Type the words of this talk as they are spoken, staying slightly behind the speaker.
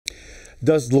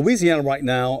Does Louisiana right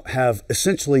now have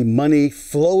essentially money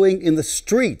flowing in the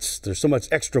streets? There's so much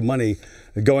extra money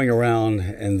going around,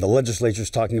 and the legislature's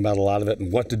talking about a lot of it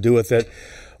and what to do with it.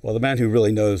 Well, the man who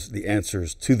really knows the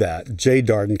answers to that, Jay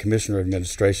Darden, Commissioner of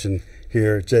Administration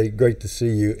here. Jay, great to see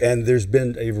you. And there's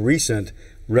been a recent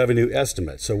revenue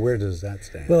estimate. So where does that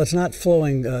stand? Well, it's not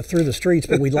flowing through the streets,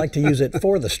 but we'd like to use it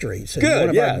for the streets. And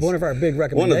Good, one of our big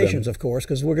recommendations, of course,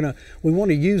 because we want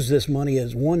to use this money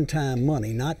as one-time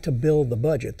money, not to build the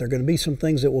budget. There are going to be some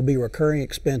things that will be recurring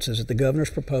expenses that the governor's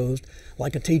proposed,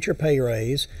 like a teacher pay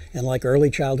raise and like early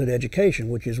childhood education,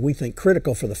 which is, we think,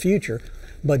 critical for the future.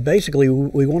 But basically,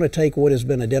 we want to take what has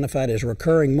been identified as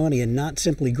recurring money and not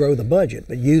simply grow the budget,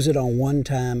 but use it on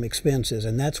one-time expenses.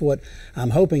 And that's what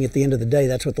I'm hoping at the end of the day,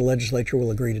 that's what the legislature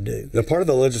will agree to do. Now, part of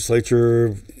the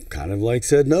legislature kind of like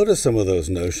said no to some of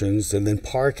those notions, and then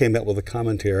Parr came out with a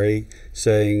commentary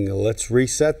saying, let's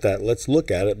reset that, let's look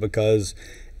at it, because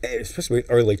especially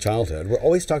early childhood, we're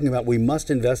always talking about we must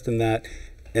invest in that,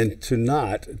 and to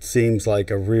not, it seems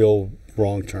like a real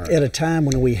wrong turn. At a time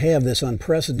when we have this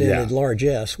unprecedented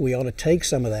largesse, we ought to take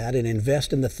some of that and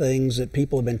invest in the things that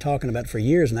people have been talking about for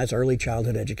years, and that's early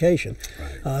childhood education.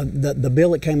 Right. The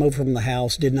bill that came over from the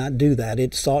House did not do that.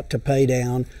 It sought to pay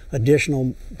down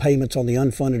additional payments on the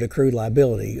unfunded accrued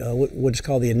liability, what's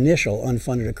called the initial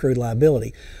unfunded accrued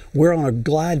liability. We're on a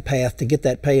glide path to get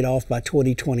that paid off by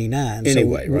 2029.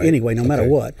 Anyway, so, right? Anyway, no matter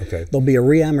what. Okay. There'll be a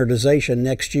reamortization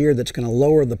next year that's going to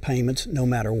lower the payments no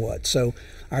matter what. So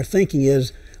our thinking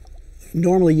is,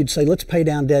 normally you'd say, let's pay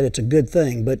down debt, it's a good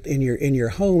thing, but in your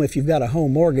home, if you've got a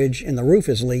home mortgage and the roof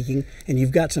is leaking and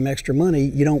you've got some extra money,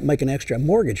 you don't make an extra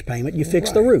mortgage payment, you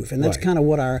fix the roof. And that's kind of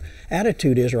what our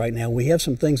attitude is right now. We have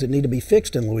some things that need to be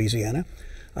fixed in Louisiana.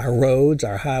 Our roads,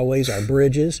 our highways, our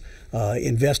bridges,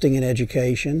 investing in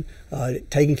education,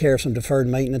 taking care of some deferred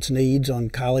maintenance needs on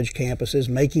college campuses,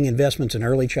 making investments in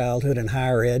early childhood and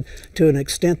higher ed to an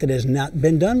extent that has not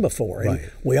been done before.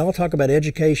 And we all talk about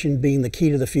education being the key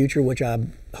to the future, which I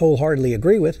wholeheartedly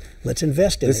agree with. Let's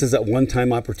invest in it. This is that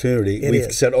one-time opportunity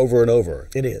we've said over and over.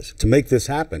 It is. To make this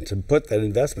happen, to put that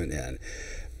investment in.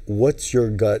 What's your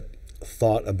gut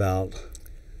thought about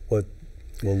what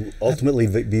will ultimately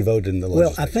be voted in the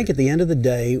legislature? Well, I think at the end of the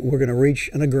day, we're going to reach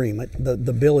an agreement.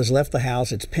 The bill has left the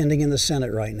House. It's pending in the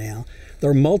Senate right now. There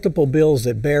are multiple bills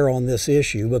that bear on this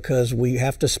issue because we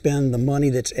have to spend the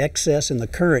money that's excess in the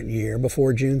current year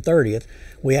before June 30th.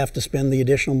 We have to spend the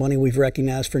additional money we've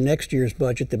recognized for next year's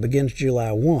budget that begins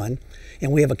July 1.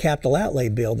 And we have a capital outlay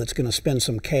bill that's going to spend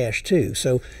some cash too.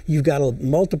 So you've got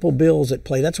multiple bills at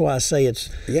play. That's why I say it's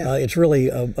really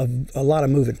a lot of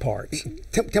moving parts.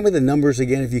 Tell me the numbers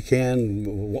again, if you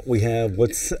can, what we have,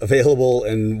 what's available,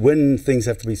 and when things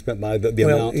have to be spent by, the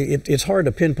amount. Well, it's hard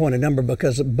to pinpoint a number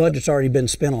because the budget's already been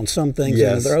spent on some things,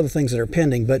 and there are other things that are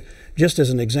pending. But just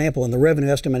as an example, in the revenue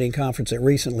estimating conference that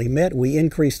recently met, we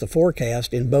increased the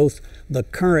forecast in both the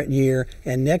current year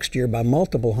and next year by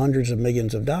multiple hundreds of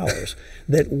millions of dollars.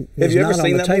 That was not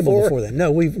on the table before then.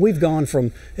 No, we've gone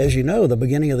from, as you know, the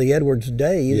beginning of the Edwards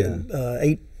days,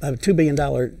 a $2 billion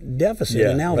deficit,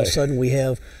 and now all of a sudden we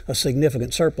have a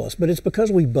significant surplus. But it's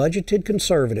because we budgeted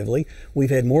conservatively. We've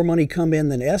had more money come in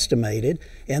than estimated,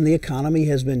 and the economy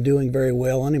has been doing very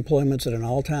well. Unemployment's at an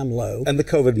all-time low. And the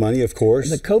COVID money, of course.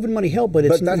 The COVID money helped, but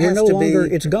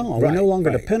it's gone. We're no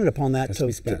longer dependent upon that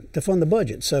to fund the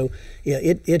budget. So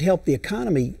it helped the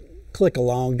economy click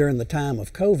along during the time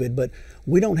of COVID, but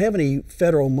we don't have any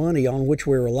federal money on which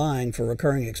we're relying for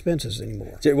recurring expenses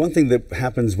anymore. Jay, one thing that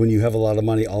happens when you have a lot of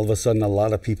money, all of a sudden a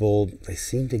lot of people, they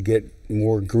seem to get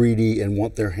more greedy and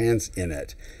want their hands in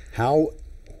it. How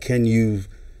can you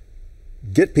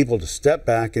get people to step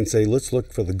back and say, let's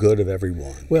look for the good of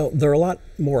everyone? Well, there are a lot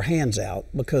more hands out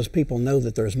because people know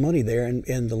that there's money there,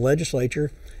 and the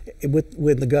legislature,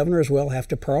 with the governor as well, have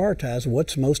to prioritize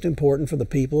what's most important for the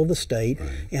people of the state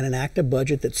and enact a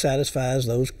budget that satisfies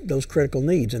those critical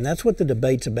needs. And that's what the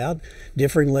debate's about.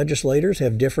 Differing legislators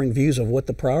have differing views of what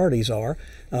the priorities are.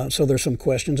 So there's some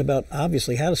questions about,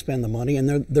 obviously, how to spend the money.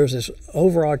 And there's this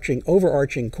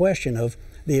overarching question of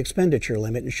the expenditure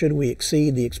limit, and should we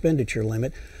exceed the expenditure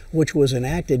limit, which was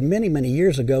enacted many, many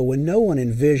years ago when no one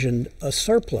envisioned a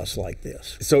surplus like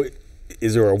this. So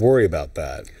is there a worry about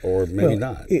that, or maybe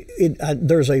not?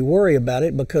 There's a worry about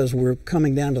it because we're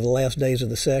coming down to the last days of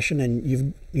the session,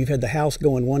 and you've had the House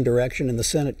go in one direction and the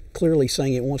Senate clearly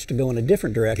saying it wants to go in a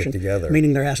different direction,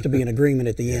 meaning there has to be an agreement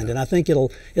at the end. And I think it'll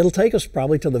take us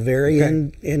probably to the very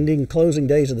ending closing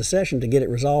days of the session to get it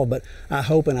resolved. But I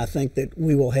hope and I think that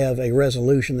we will have a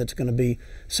resolution that's going to be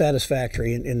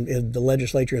satisfactory and the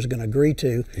legislature is going to agree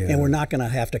to, and we're not going to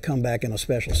have to come back in a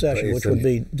special session, which would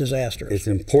be disastrous. It's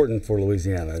important for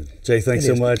Louisiana. Jay, thanks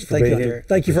so much for being here.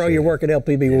 Thank you for all your work at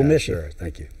LPB. We'll miss you.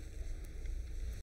 Thank you.